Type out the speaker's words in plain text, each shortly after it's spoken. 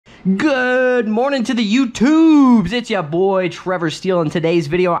Good morning to the YouTubes. It's your boy Trevor Steele. In today's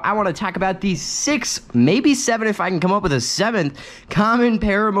video, I want to talk about these 6, maybe 7 if I can come up with a 7th, common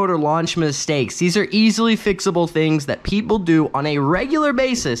paramotor launch mistakes. These are easily fixable things that people do on a regular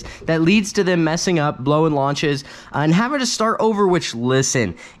basis that leads to them messing up, blowing launches, and having to start over, which,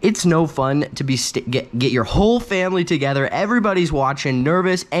 listen, it's no fun to be get your whole family together. Everybody's watching,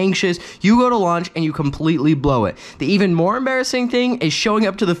 nervous, anxious. You go to launch and you completely blow it. The even more embarrassing thing is showing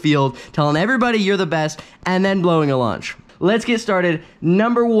up to the field, telling everybody you're the best, and then blowing a launch. Let's get started.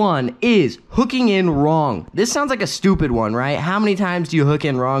 Number 1 is hooking in wrong. This sounds like a stupid one, right? How many times do you hook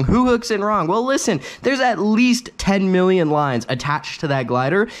in wrong? Who hooks in wrong? Well, listen, there's at least 10 million lines attached to that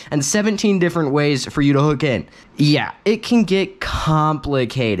glider and 17 different ways for you to hook in. Yeah, it can get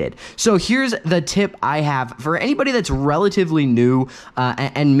complicated. So here's the tip I have for anybody that's relatively new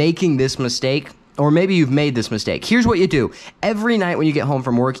and making this mistake. Or maybe you've made this mistake. Here's what you do. Every night when you get home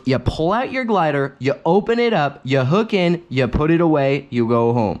from work, you pull out your glider, you open it up, you hook in, you put it away, you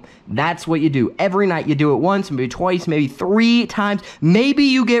go home. That's what you do. Every night you do it once, maybe twice, maybe 3 times. Maybe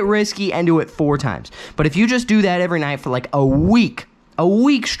you get risky and do it 4 times. But if you just do that every night for like a week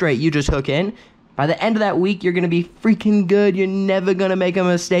straight, you just hook in. By the end of that week, you're going to be freaking good. You're never going to make a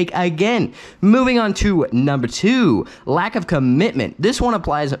mistake again. Moving on to number 2, lack of commitment. This one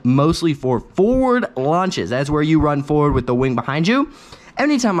applies mostly for forward launches. That's where you run forward with the wing behind you.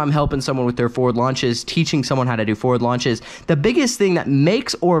 Anytime I'm helping someone with their forward launches, teaching someone how to do forward launches, the biggest thing that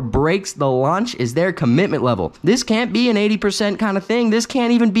makes or breaks the launch is their commitment level. This can't be an 80% kind of thing. This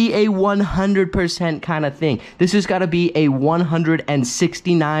can't even be a 100% kind of thing. This has got to be a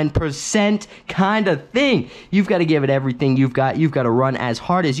 169% kind of thing. You've got to give it everything you've got. You've got to run as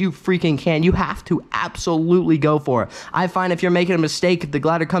hard as you freaking can. You have to absolutely go for it. I find if you're making a mistake, if the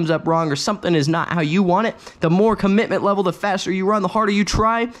glider comes up wrong or something is not how you want it, the more commitment level, the faster you run, the harder you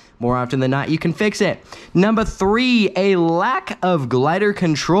try, more often than not, you can fix it. Number 3, a lack of glider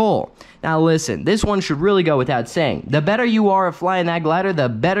control. Now listen, this one should really go without saying. The better you are at flying that glider, the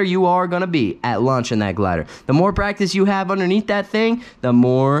better you are going to be at launching that glider. The more practice you have underneath that thing, the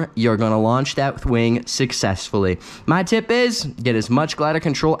more you're going to launch that wing successfully. My tip is get as much glider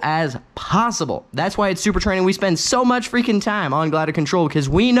control as possible. That's why at Super Training we spend so much freaking time on glider control, because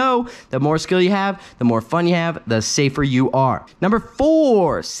we know the more skill you have, the more fun you have, the safer you are. Number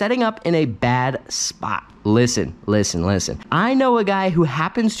 4, setting up in a bad spot. Listen. I know a guy who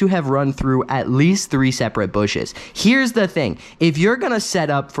happens to have run through at least 3 separate bushes. Here's the thing. If you're going to set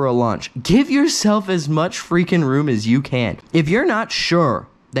up for a launch, give yourself as much freaking room as you can. If you're not sure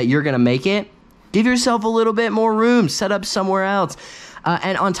that you're going to make it, give yourself a little bit more room. Set up somewhere else.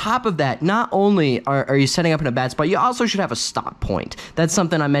 And on top of that, not only are you setting up in a bad spot, you also should have a stop point. That's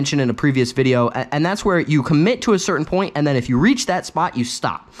something I mentioned in a previous video, and that's where you commit to a certain point, and then if you reach that spot, you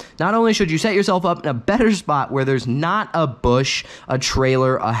stop. Not only should you set yourself up in a better spot where there's not a bush, a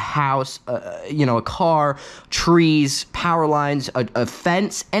trailer, a house, a car, trees, power lines, a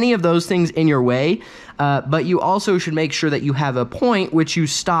fence, any of those things in your way, but you also should make sure that you have a point which you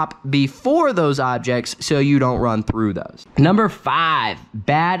stop before those objects so you don't run through those. Number 5,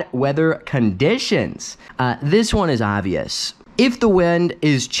 bad weather conditions. This one is obvious. If the wind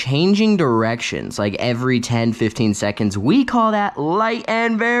is changing directions like every 10-15 seconds, we call that light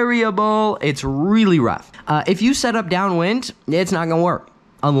and variable. It's really rough. If you set up downwind, it's not gonna work.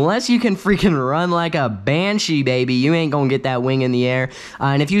 Unless you can freaking run like a banshee, baby, you ain't gonna get that wing in the air.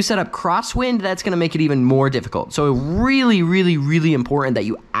 And if you set up crosswind, that's gonna make it even more difficult. So really, really, really important that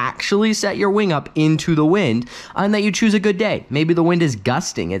you actually set your wing up into the wind and that you choose a good day. Maybe the wind is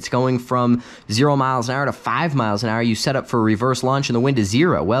gusting. It's going from 0 miles an hour to 5 miles an hour. You set up for reverse launch and the wind is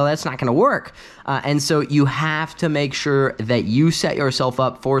 0. Well, that's not gonna work. And so you have to make sure that you set yourself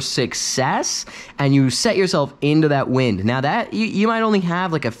up for success and you set yourself into that wind. Now that you might only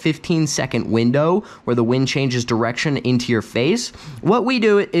have like a 15-second window where the wind changes direction into your face. What we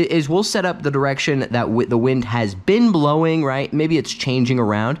do is we'll set up the direction that the wind has been blowing, right? Maybe it's changing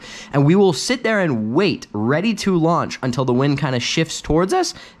around, and we will sit there and wait, ready to launch until the wind kind of shifts towards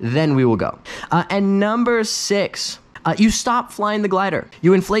us. Then we will go. And number 6, you stop flying the glider.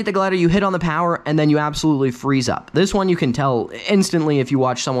 You inflate the glider, you hit on the power, and then you absolutely freeze up. This one you can tell instantly if you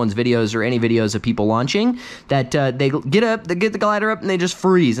watch someone's videos or any videos of people launching that they get the glider up and they just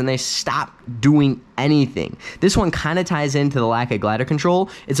freeze and they stop doing anything. This one kind of ties into the lack of glider control.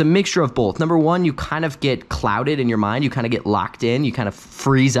 It's a mixture of both. Number one, you kind of get clouded in your mind. You kind of get locked in. You kind of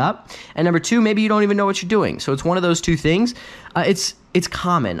freeze up. And number two, maybe you don't even know what you're doing. So it's one of those two things. It's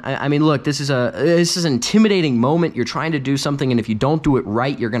common. I mean, look, this is an intimidating moment. You're trying to do something, and if you don't do it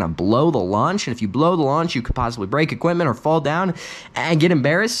right, you're gonna blow the launch. And if you blow the launch, you could possibly break equipment or fall down and get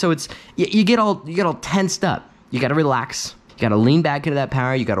embarrassed. So you get all tensed up. You got to relax. You got to lean back into that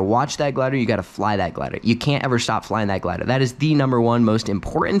power. You got to watch that glider. You got to fly that glider. You can't ever stop flying that glider. That is the number one most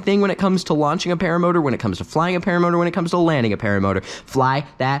important thing when it comes to launching a paramotor, when it comes to flying a paramotor, when it comes to landing a paramotor. Fly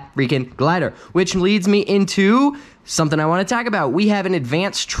that freaking glider. Which leads me into something I want to talk about. We have an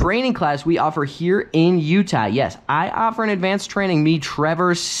advanced training class we offer here in Utah. Yes, I offer an advanced training, me,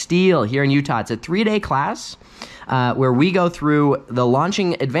 Trevor Steele, here in Utah. It's a 3-day class. Where we go through the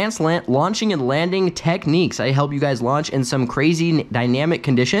advanced launching and landing techniques. I help you guys launch in some crazy dynamic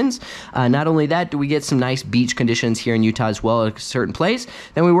conditions. Not only that, do we get some nice beach conditions here in Utah as well at a certain place.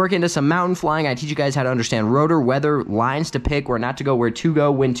 Then we work into some mountain flying. I teach you guys how to understand rotor, weather, lines to pick, where not to go, where to go,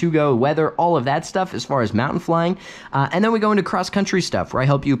 when to go, weather, all of that stuff as far as mountain flying. And then we go into cross-country stuff, where I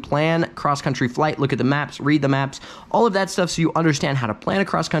help you plan cross-country flight, look at the maps, read the maps, all of that stuff so you understand how to plan a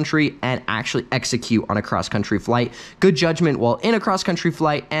cross-country and actually execute on a cross-country flight. Good judgment while in a cross-country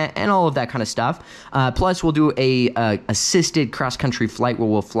flight, and all of that kind of stuff. Plus, we'll do a assisted cross-country flight where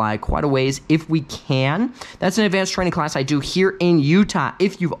we'll fly quite a ways if we can. That's an advanced training class I do here in Utah.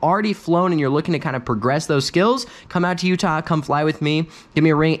 If you've already flown and you're looking to kind of progress those skills, come out to Utah, come fly with me. Give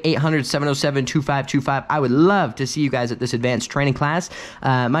me a ring, 800-707-2525. I would love to see you guys at this advanced training class.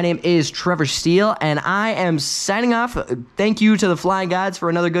 My name is Trevor Steele, and I am signing off. Thank you to the Flying Gods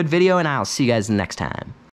for another good video, and I'll see you guys next time.